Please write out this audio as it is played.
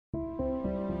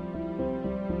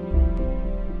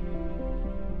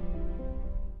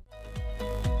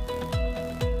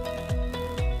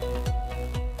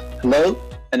Hello,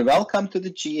 and welcome to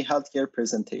the GE Healthcare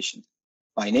presentation.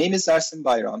 My name is Arsin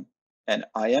Bayram, and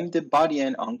I am the Body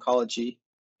and Oncology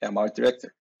MR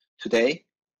Director. Today,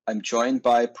 I'm joined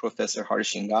by Professor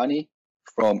Harisinghani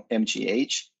from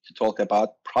MGH to talk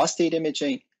about prostate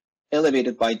imaging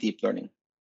elevated by deep learning.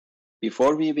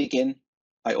 Before we begin,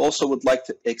 I also would like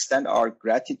to extend our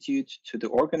gratitude to the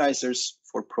organizers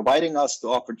for providing us the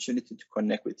opportunity to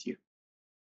connect with you.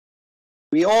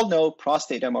 We all know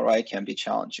prostate MRI can be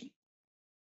challenging.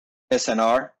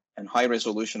 SNR and high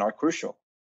resolution are crucial,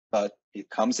 but it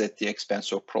comes at the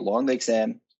expense of prolonged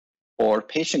exam or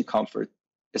patient comfort,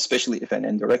 especially if an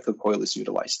endorectal coil is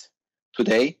utilized.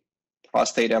 Today,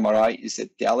 prostate MRI is a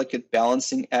delicate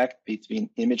balancing act between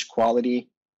image quality,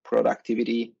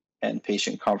 productivity, and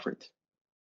patient comfort.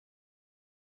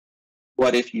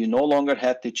 What if you no longer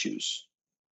had to choose?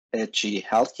 At GE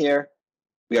Healthcare,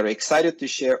 we are excited to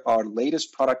share our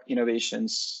latest product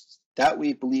innovations that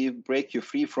we believe break you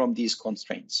free from these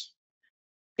constraints.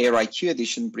 Air IQ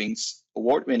Edition brings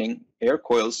award-winning air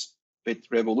coils with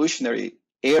revolutionary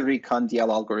air recon DL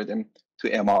algorithm to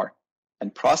MR,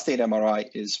 and prostate MRI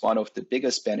is one of the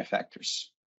biggest benefactors.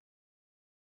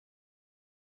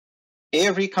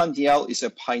 Air recon DL is a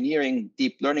pioneering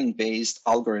deep learning-based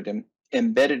algorithm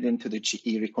embedded into the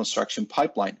GE reconstruction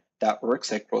pipeline that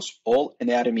works across all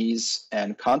anatomies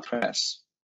and contrasts.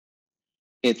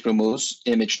 It removes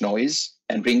image noise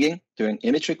and ringing during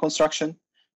image reconstruction,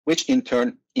 which in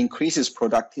turn increases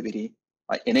productivity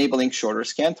by enabling shorter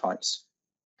scan times.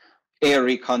 Air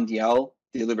Recon DL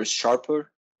delivers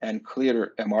sharper and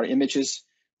clearer MR images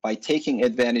by taking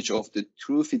advantage of the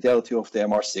true fidelity of the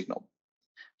MR signal.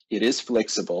 It is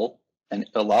flexible and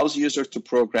allows users to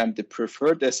program the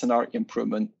preferred SNR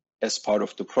improvement as part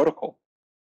of the protocol.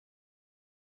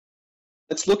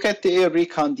 Let's look at the Air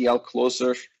Recon DL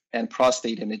closer and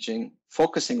prostate imaging,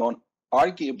 focusing on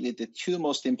arguably the two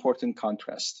most important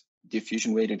contrasts,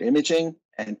 diffusion-weighted imaging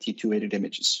and T2-weighted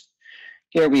images.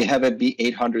 Here we have a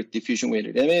B800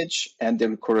 diffusion-weighted image and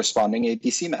the corresponding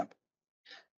ADC map.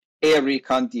 Air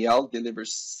Recon DL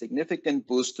delivers significant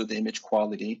boost to the image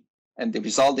quality and the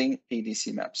resulting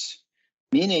ADC maps.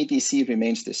 Mean ADC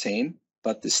remains the same,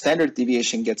 but the standard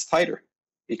deviation gets tighter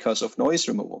because of noise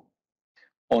removal.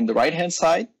 On the right-hand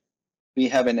side, we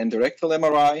have an endorectal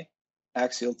MRI,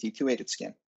 axial T2-weighted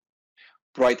scan.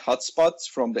 Bright hotspots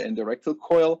from the endorectal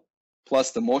coil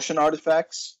plus the motion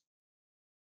artifacts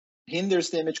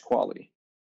hinders the image quality.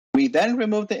 We then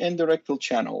remove the endorectal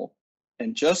channel,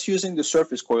 and just using the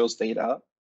surface coils data,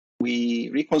 we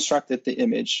reconstructed the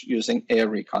image using Air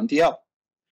Recon DL.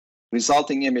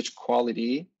 Resulting image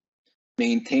quality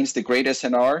maintains the great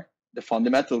SNR, the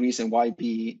fundamental reason why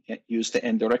we used the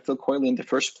endorectal coil in the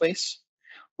first place,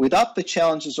 without the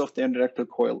challenges of the endorectal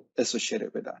coil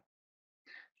associated with that.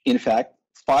 In fact,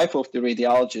 5 of the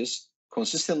radiologists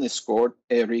consistently scored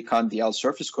Air Recon DL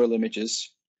surface coil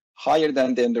images higher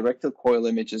than the endorectal coil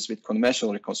images with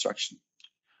conventional reconstruction.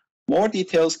 More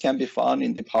details can be found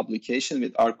in the publication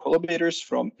with our collaborators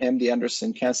from MD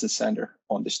Anderson Cancer Center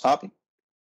on this topic.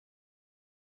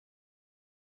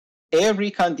 Air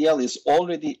Recon DL is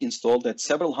already installed at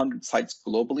several hundred sites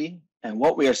globally, and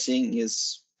what we are seeing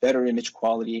is better image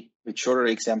quality with shorter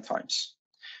exam times.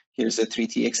 Here's a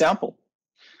 3T example.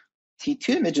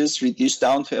 T2 images reduced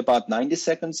down to about 90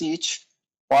 seconds each,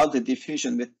 while the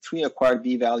diffusion with 3 acquired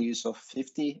B values of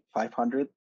 50, 500,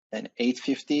 and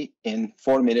 850 in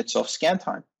 4 minutes of scan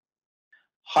time.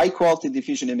 High-quality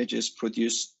diffusion images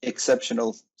produce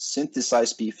exceptional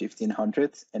synthesized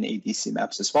B1500 and ADC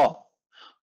maps as well.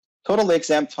 Total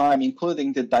exam time,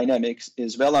 including the dynamics,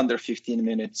 is well under 15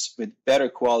 minutes with better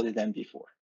quality than before.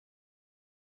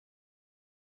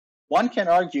 One can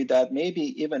argue that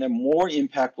maybe even a more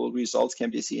impactful results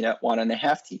can be seen at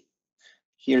 1.5 T.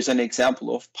 Here's an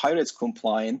example of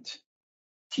Pirates-compliant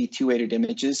T2-weighted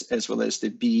images as well as the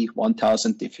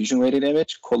B1000 diffusion-weighted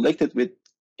image collected with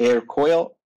Air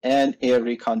Coil and Air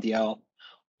Recon DL,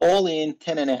 all in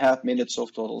 10.5 minutes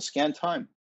of total scan time.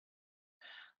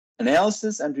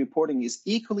 Analysis and reporting is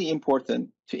equally important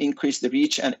to increase the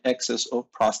reach and access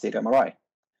of prostate MRI.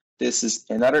 This is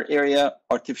another area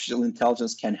artificial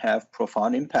intelligence can have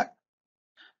profound impact.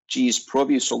 GE's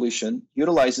ProView solution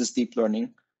utilizes deep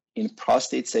learning in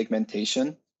prostate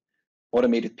segmentation,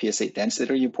 automated PSA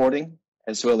density reporting,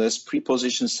 as well as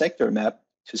preposition sector map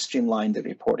to streamline the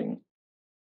reporting.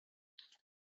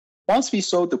 Once we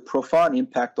saw the profound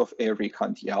impact of Air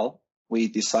Recon DL, we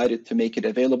decided to make it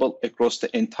available across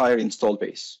the entire install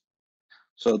base.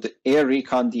 So the Air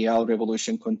Recon DL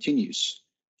revolution continues,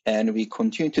 and we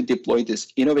continue to deploy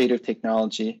this innovative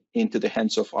technology into the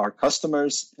hands of our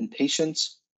customers and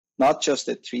patients not just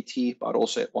at 3T, but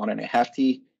also at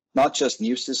 1.5T, not just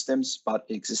new systems, but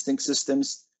existing systems,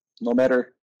 no matter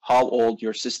how old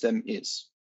your system is.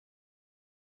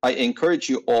 I encourage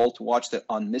you all to watch the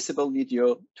unmissable video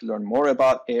to learn more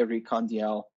about AR Recon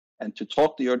DL and to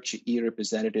talk to your GE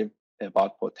representative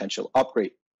about potential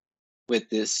upgrade. With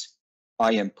this,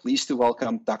 I am pleased to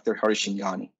welcome Dr.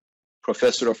 Harisinghani,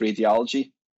 Professor of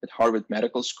Radiology at Harvard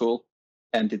Medical School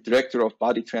and the Director of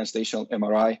Body Translational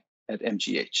MRI at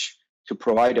MGH, to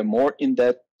provide a more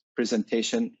in-depth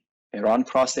presentation around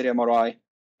prostate MRI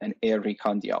and AR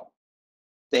Recon DL.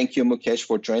 Thank you, Mukesh,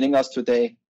 for joining us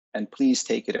today, and please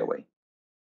take it away.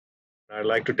 I'd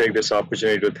like to take this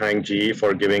opportunity to thank GE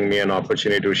for giving me an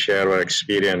opportunity to share our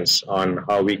experience on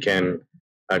how we can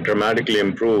dramatically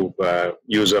improve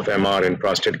use of MR in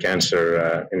prostate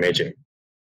cancer imaging.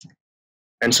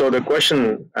 And so the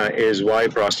question is, why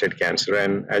prostate cancer?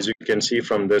 And as you can see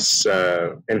from this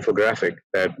infographic,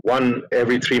 that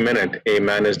every 3 minutes, a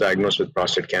man is diagnosed with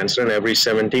prostate cancer, and every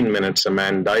 17 minutes, a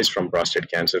man dies from prostate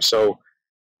cancer. So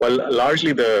while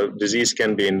largely the disease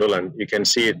can be indolent, you can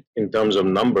see it in terms of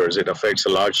numbers. It affects a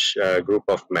large group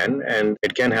of men, and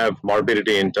it can have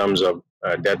morbidity in terms of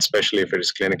death, especially if it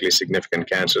is clinically significant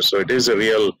cancer. So it is a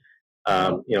real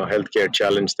healthcare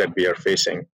challenge that we are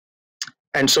facing.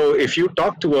 And so if you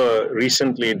talk to a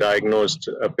recently diagnosed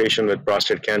patient with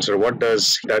prostate cancer, what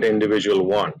does that individual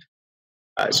want?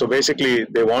 So basically,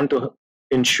 they want to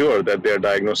ensure that their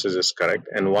diagnosis is correct.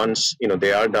 And once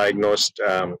they are diagnosed,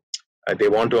 they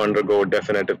want to undergo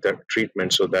definitive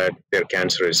treatment so that their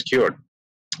cancer is cured.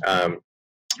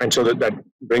 And so that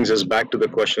brings us back to the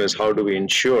question is, how do we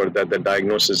ensure that the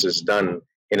diagnosis is done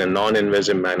in a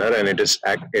non-invasive manner and it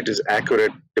is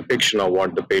accurate depiction of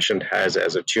what the patient has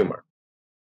as a tumor?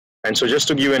 And so just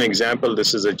to give you an example,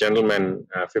 this is a gentleman,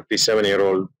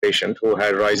 57-year-old patient who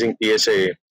had rising PSA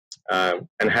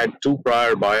and had 2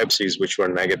 prior biopsies which were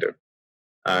negative.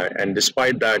 And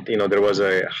despite that, there was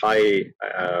a high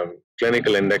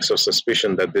clinical index of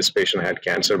suspicion that this patient had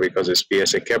cancer because his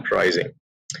PSA kept rising.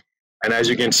 And as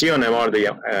you can see on MR,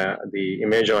 the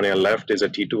image on your left is a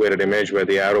T2-weighted image where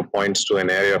the arrow points to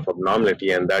an area of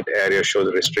abnormality, and that area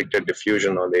shows restricted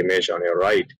diffusion on the image on your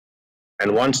right.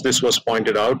 And once this was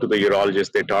pointed out to the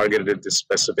urologist, they targeted this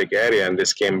specific area, and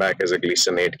this came back as a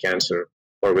Gleason 8 cancer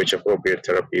for which appropriate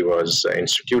therapy was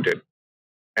instituted.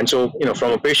 And so,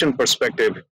 from a patient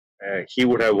perspective, he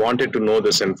would have wanted to know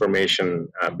this information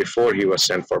before he was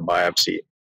sent for biopsy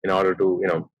in order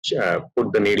to,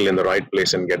 put the needle in the right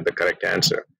place and get the correct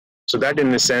answer. So that,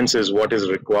 in a sense, is what is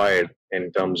required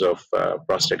in terms of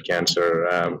prostate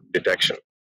cancer detection.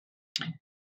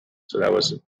 So that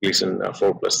was Gleason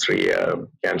 4+3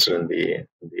 cancer in the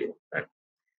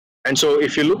and so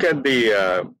if you look at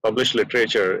the published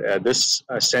literature, this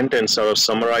sentence sort of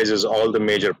summarizes all the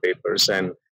major papers,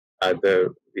 and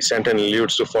the sentence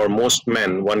alludes to, for most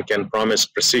men, one can promise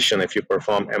precision if you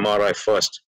perform MRI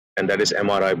first, and that is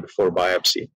MRI before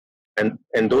biopsy.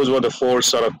 And those were the 4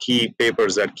 sort of key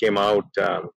papers that came out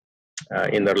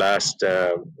in the last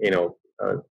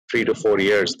 3 to 4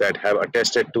 years that have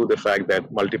attested to the fact that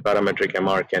multiparametric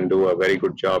MR can do a very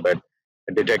good job at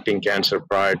detecting cancer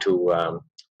prior to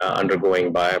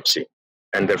undergoing biopsy,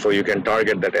 and therefore you can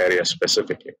target that area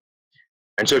specifically.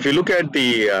 And so if you look at the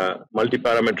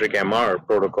multiparametric MR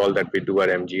protocol that we do at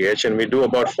MGH, and we do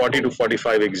about 40 to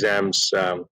 45 exams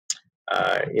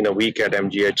in a week at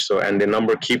MGH, and the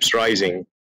number keeps rising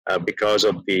because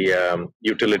of the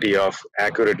utility of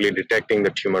accurately detecting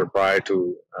the tumor prior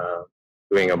to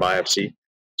doing a biopsy.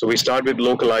 So we start with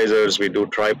localizers, we do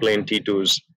triplane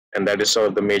T2s, and that is sort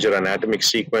of the major anatomic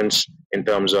sequence in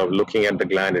terms of looking at the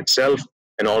gland itself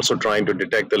and also trying to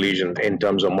detect the lesion in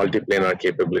terms of multiplanar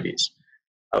capabilities.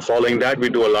 Following that, we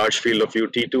do a large field of view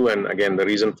T2, and again, the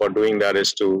reason for doing that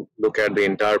is to look at the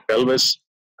entire pelvis,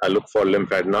 look for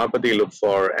lymphadenopathy, look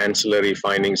for ancillary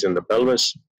findings in the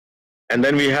pelvis. And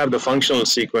then we have the functional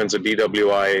sequence, the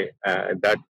DWI,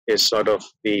 that is sort of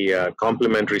the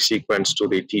complementary sequence to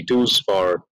the T2s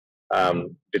for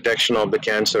detection of the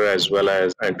cancer, as well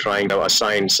as trying to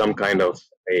assign some kind of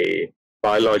a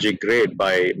biologic grade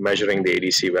by measuring the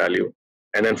ADC value.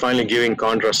 And then finally giving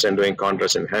contrast and doing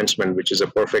contrast enhancement, which is a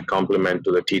perfect complement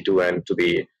to the T2 and to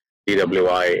the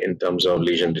DWI in terms of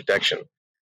lesion detection.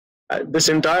 This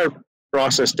entire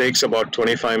process takes about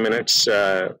 25 minutes,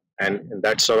 and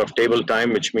that's sort of table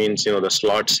time, which means the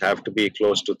slots have to be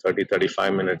close to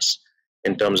 30-35 minutes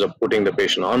in terms of putting the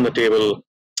patient on the table.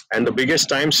 And the biggest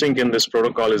time sink in this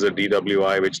protocol is a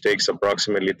DWI, which takes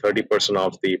approximately 30%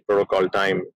 of the protocol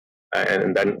time,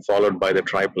 and then followed by the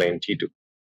triplane T2.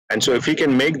 And so if we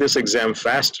can make this exam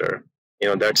faster,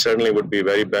 that certainly would be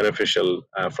very beneficial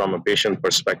from a patient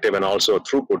perspective and also a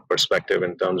throughput perspective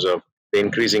in terms of the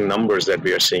increasing numbers that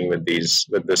we are seeing with this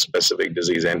specific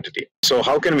disease entity. So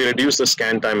how can we reduce the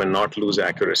scan time and not lose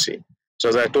accuracy? So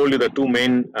as I told you, the two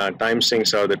main time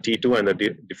sinks are the T2 and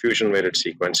the diffusion weighted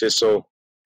sequences. So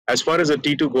as far as the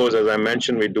T2 goes, as I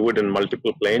mentioned, we do it in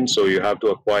multiple planes. So you have to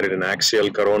acquire it in axial,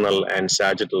 coronal, and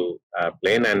sagittal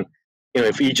plane. And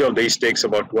if each of these takes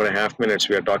about 2.5 minutes,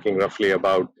 we are talking roughly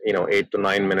about 8 to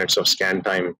 9 minutes of scan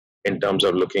time in terms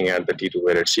of looking at the T2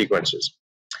 weighted sequences.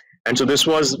 And so this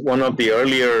was one of the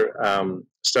earlier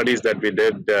studies that we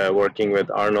did working with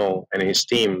Arno and his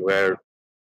team, where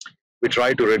we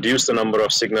tried to reduce the number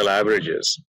of signal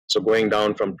averages. So going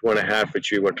down from 2.5,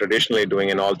 which we were traditionally doing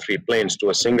in all three planes,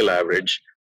 to a single average,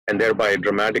 and thereby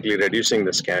dramatically reducing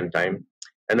the scan time.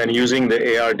 And then using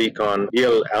the AR-DCON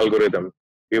DL algorithm,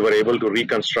 we were able to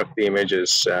reconstruct the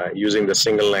images using the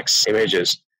single next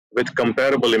images with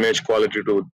comparable image quality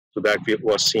to that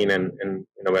was seen in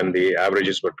when the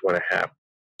averages were 2.5.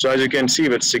 So as you can see,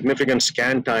 with significant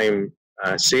scan time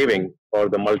saving for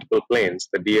the multiple planes,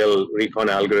 the DL recon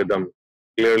algorithm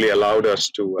clearly allowed us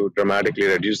to dramatically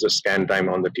reduce the scan time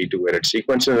on the T2 weighted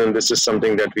sequences, and this is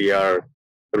something that we are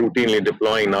routinely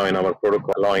deploying now in our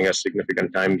protocol, allowing a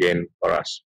significant time gain for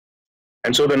us.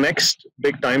 And so the next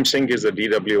big time sink is the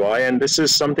DWI, and this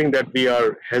is something that we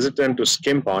are hesitant to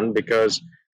skimp on because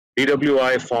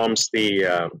DWI forms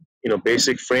the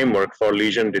basic framework for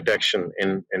lesion detection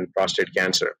in prostate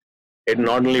cancer. It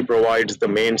not only provides the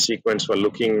main sequence for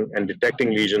looking and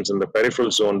detecting lesions in the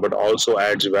peripheral zone, but also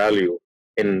adds value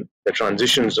in the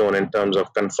transition zone in terms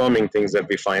of confirming things that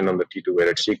we find on the T2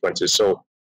 weighted sequences. So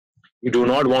you do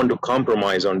not want to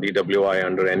compromise on DWI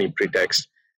under any pretext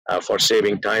for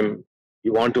saving time.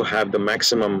 You want to have the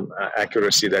maximum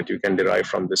accuracy that you can derive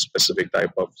from this specific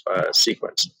type of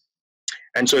sequence.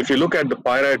 And so if you look at the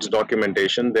PIRADS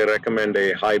documentation, they recommend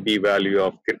a high B value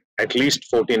of at least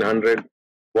 1400.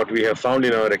 What we have found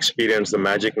in our experience, the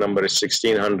magic number is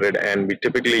 1600, and we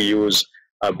typically use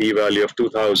a B value of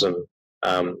 2000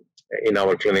 in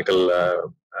our clinical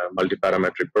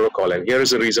multiparametric protocol. And here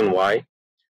is the reason why.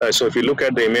 So if you look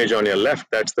at the image on your left,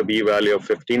 that's the B value of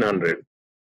 1500.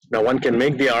 Now one can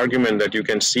make the argument that you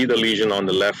can see the lesion on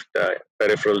the left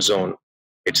peripheral zone.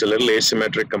 It's a little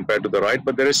asymmetric compared to the right,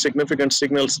 but there is significant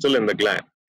signal still in the gland.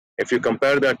 If you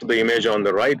compare that to the image on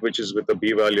the right, which is with the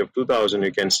B value of 2000,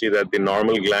 you can see that the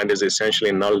normal gland is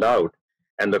essentially nulled out.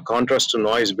 And the contrast to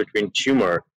noise between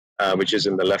tumor, which is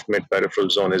in the left mid peripheral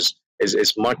zone, is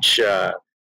much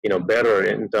better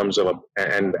in terms of,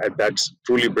 and that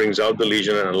truly brings out the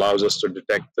lesion and allows us to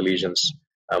detect the lesions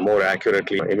more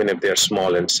accurately, even if they're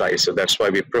small in size. So that's why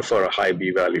we prefer a high B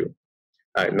value.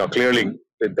 Now, clearly,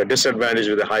 the disadvantage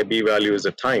with a high B value is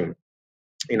the time.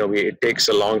 It takes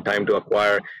a long time to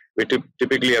acquire. We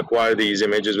typically acquire these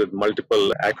images with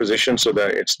multiple acquisitions, so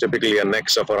that it's typically a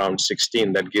nex of around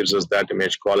 16 that gives us that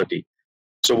image quality.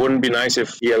 So wouldn't it be nice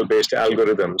if DL-based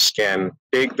algorithms can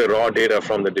take the raw data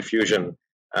from the diffusion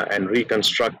and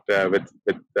reconstruct with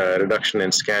reduction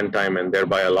in scan time, and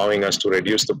thereby allowing us to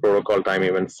reduce the protocol time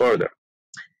even further.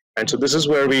 And so this is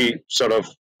where we sort of,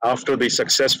 after the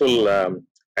successful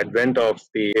advent of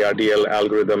the ARDL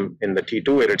algorithm in the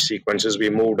T2 weighted sequences, we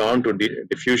moved on to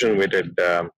diffusion weighted.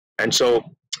 And so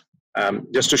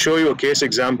just to show you a case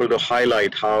example to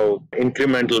highlight how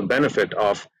incremental benefit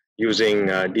of using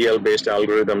DL-based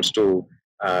algorithms to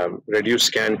reduce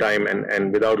scan time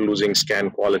and without losing scan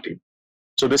quality.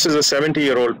 So this is a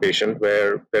 70-year-old patient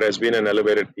where there has been an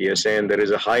elevated PSA and there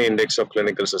is a high index of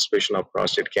clinical suspicion of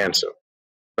prostate cancer.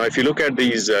 Now, if you look at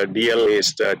these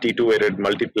DL-based T2-weighted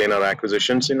multiplanar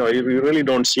acquisitions, you really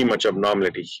don't see much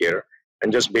abnormality here.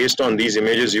 And just based on these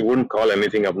images, you wouldn't call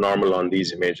anything abnormal on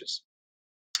these images.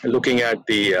 Looking at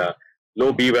the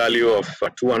low B value of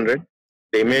 200,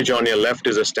 the image on your left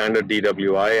is a standard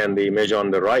DWI, and the image on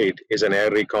the right is an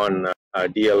air recon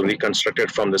DL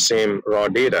reconstructed from the same raw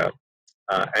data.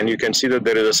 And you can see that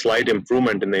there is a slight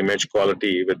improvement in the image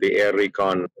quality with the air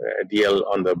recon DL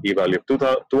on the B value of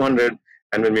 200.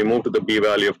 And when we move to the B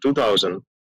value of 2000,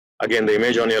 again, the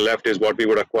image on your left is what we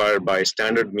would acquire by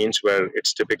standard means, where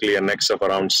it's typically a nex of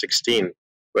around 16,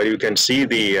 where you can see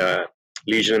the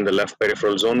lesion in the left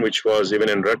peripheral zone, which was even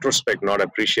in retrospect not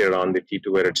appreciated on the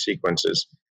T2-weighted sequences.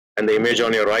 And the image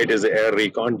on your right is the air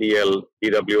recon DL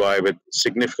DWI with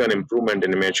significant improvement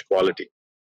in image quality.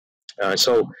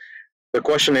 So the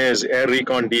question is, air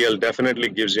recon DL definitely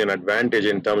gives you an advantage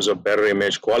in terms of better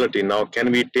image quality. Now,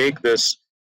 can we take this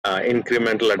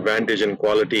incremental advantage in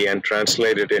quality and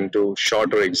translate it into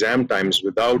shorter exam times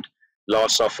without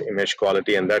loss of image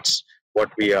quality? And that's what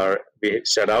we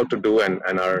set out to do and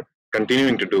are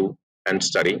continuing to do and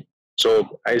study.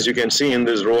 So as you can see in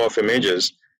this row of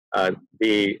images,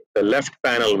 the left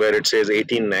panel where it says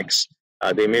 18 necks,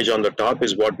 the image on the top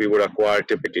is what we would acquire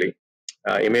typically.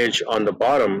 Image on the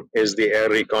bottom is the air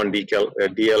recon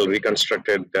DL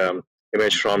reconstructed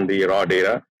image from the raw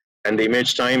data. And the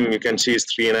image time you can see is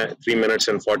 3 minutes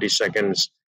and 40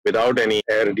 seconds without any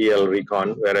air DL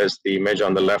recon, whereas the image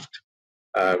on the left,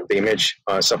 the image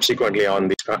subsequently on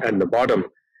the bottom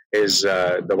is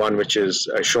the one which is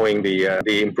showing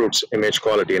the improved image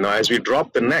quality. Now, as we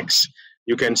drop the necks,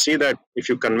 you can see that if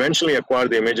you conventionally acquire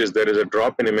the images, there is a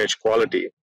drop in image quality.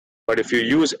 But if you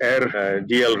use air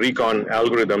DL recon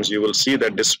algorithms, you will see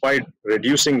that despite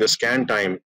reducing the scan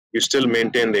time, you still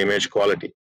maintain the image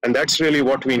quality. And that's really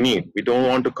what we need. We don't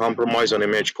want to compromise on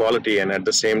image quality and at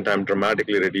the same time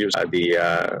dramatically reduce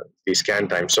the scan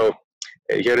time. So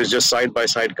here is just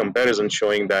side-by-side comparison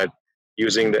showing that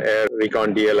using the air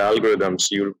recon DL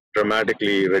algorithms, you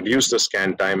dramatically reduce the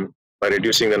scan time by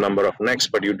reducing the number of necks,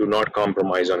 but you do not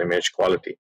compromise on image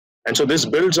quality. And so this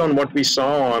builds on what we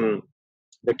saw on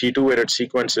the T2-weighted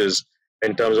sequences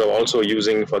in terms of also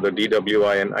using for the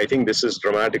DWI. And I think this is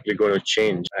dramatically going to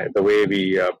change the way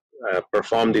we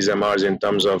perform these MRs in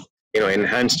terms of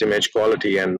enhanced image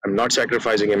quality, and I'm not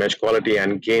sacrificing image quality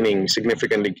and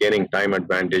significantly gaining time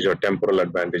advantage or temporal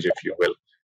advantage, if you will.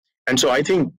 And so I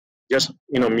think just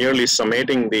merely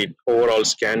summating the overall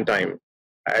scan time,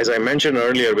 as I mentioned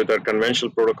earlier, with our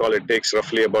conventional protocol, it takes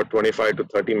roughly about 25 to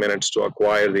 30 minutes to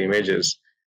acquire the images,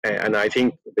 and I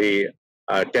think the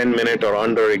 10-minute or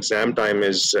under exam time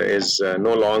is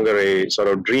no longer a sort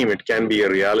of dream. It can be a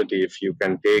reality if you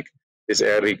can take this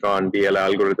air recon DL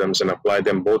algorithms and apply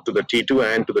them both to the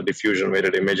T2 and to the diffusion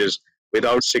weighted images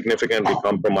without significantly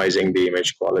compromising the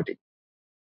image quality.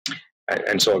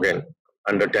 And so again,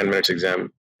 under 10 minutes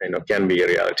exam can be a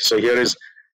reality. So here is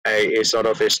a sort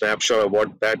of a snapshot of what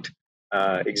that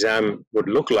exam would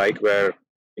look like, where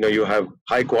you have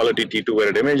high quality T2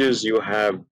 weighted images, you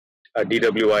have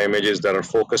DWI images that are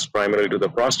focused primarily to the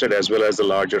prostate, as well as the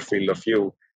larger field of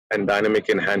view, and dynamic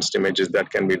enhanced images that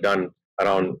can be done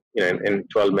around in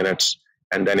 12 minutes.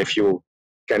 And then if you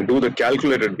can do the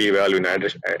calculated B value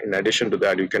in addition to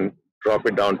that, you can drop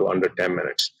it down to under 10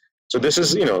 minutes. So this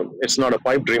is, it's not a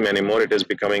pipe dream anymore. It is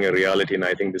becoming a reality. And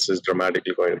I think this is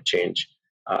dramatically going to change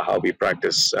how we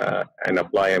practice and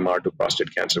apply MR to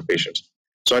prostate cancer patients.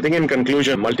 So I think in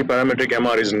conclusion, multiparametric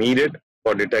MR is needed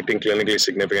for detecting clinically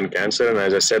significant cancer. And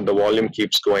as I said, the volume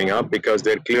keeps going up because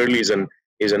there clearly is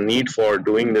a need for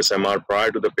doing this MR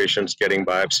prior to the patients getting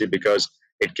biopsy, because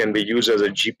it can be used as a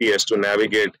GPS to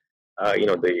navigate,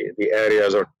 the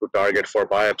areas or to target for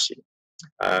biopsy.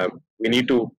 We need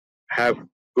to have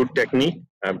good technique.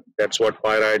 That's what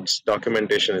PIRIDE's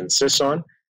documentation insists on.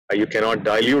 You cannot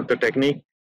dilute the technique.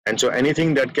 And so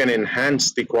anything that can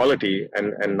enhance the quality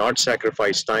and not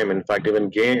sacrifice time, in fact,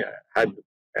 even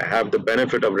have the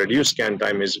benefit of reduced scan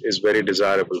time is very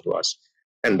desirable to us.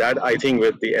 And that, I think,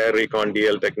 with the air recon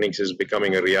DL techniques is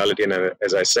becoming a reality. And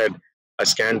as I said, a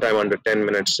scan time under 10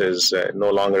 minutes is no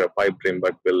longer a pipe dream,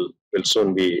 but will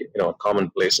soon be a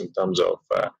commonplace in terms of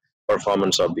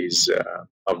performance of these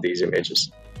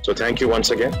images. So thank you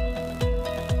once again.